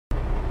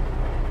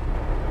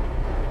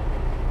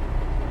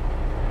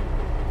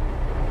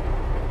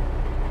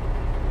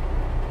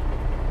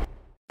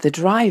The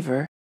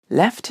driver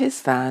left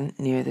his van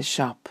near the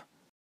shop.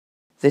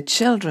 The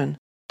children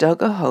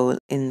dug a hole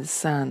in the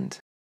sand.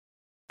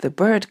 The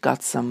bird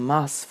got some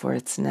moss for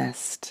its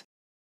nest.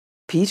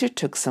 Peter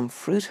took some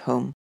fruit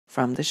home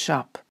from the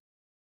shop.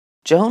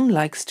 Joan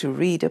likes to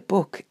read a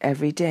book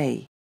every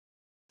day.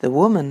 The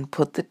woman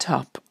put the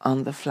top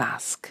on the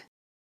flask.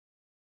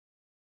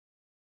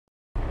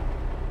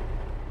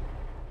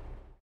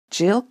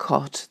 Jill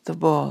caught the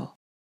ball.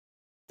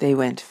 They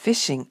went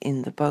fishing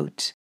in the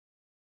boat.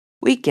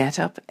 We get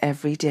up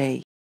every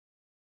day.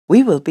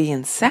 We will be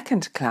in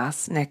second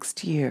class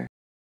next year.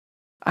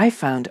 I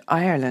found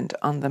Ireland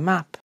on the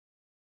map.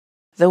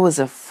 There was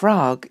a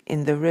frog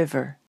in the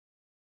river.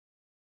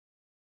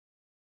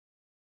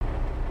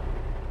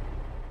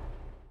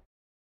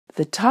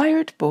 The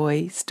tired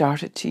boy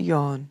started to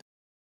yawn.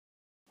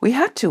 We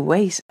had to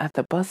wait at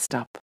the bus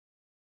stop.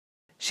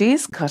 She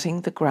is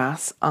cutting the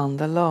grass on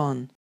the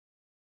lawn.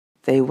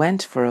 They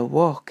went for a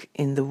walk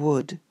in the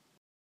wood.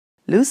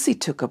 Lucy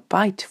took a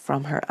bite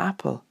from her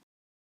apple.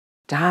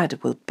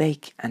 Dad will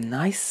bake a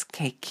nice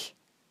cake.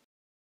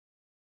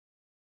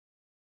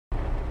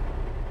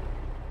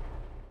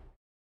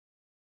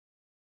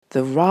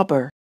 The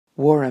robber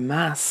wore a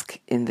mask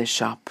in the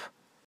shop.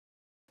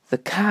 The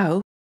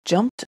cow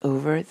jumped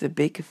over the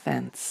big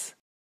fence.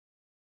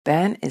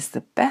 Ben is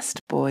the best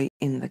boy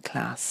in the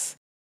class.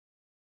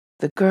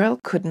 The girl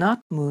could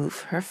not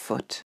move her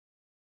foot.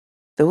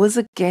 There was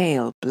a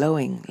gale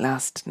blowing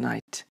last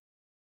night.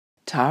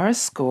 Tara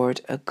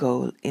scored a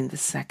goal in the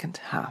second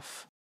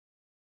half.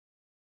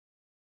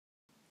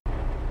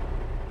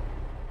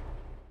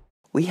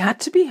 We had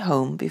to be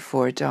home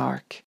before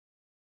dark.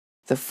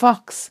 The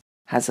fox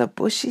has a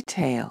bushy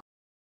tail.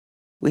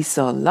 We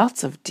saw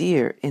lots of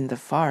deer in the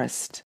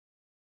forest.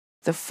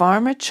 The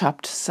farmer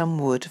chopped some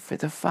wood for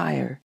the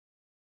fire.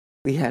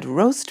 We had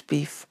roast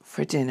beef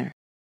for dinner.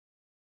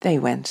 They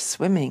went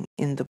swimming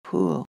in the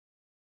pool.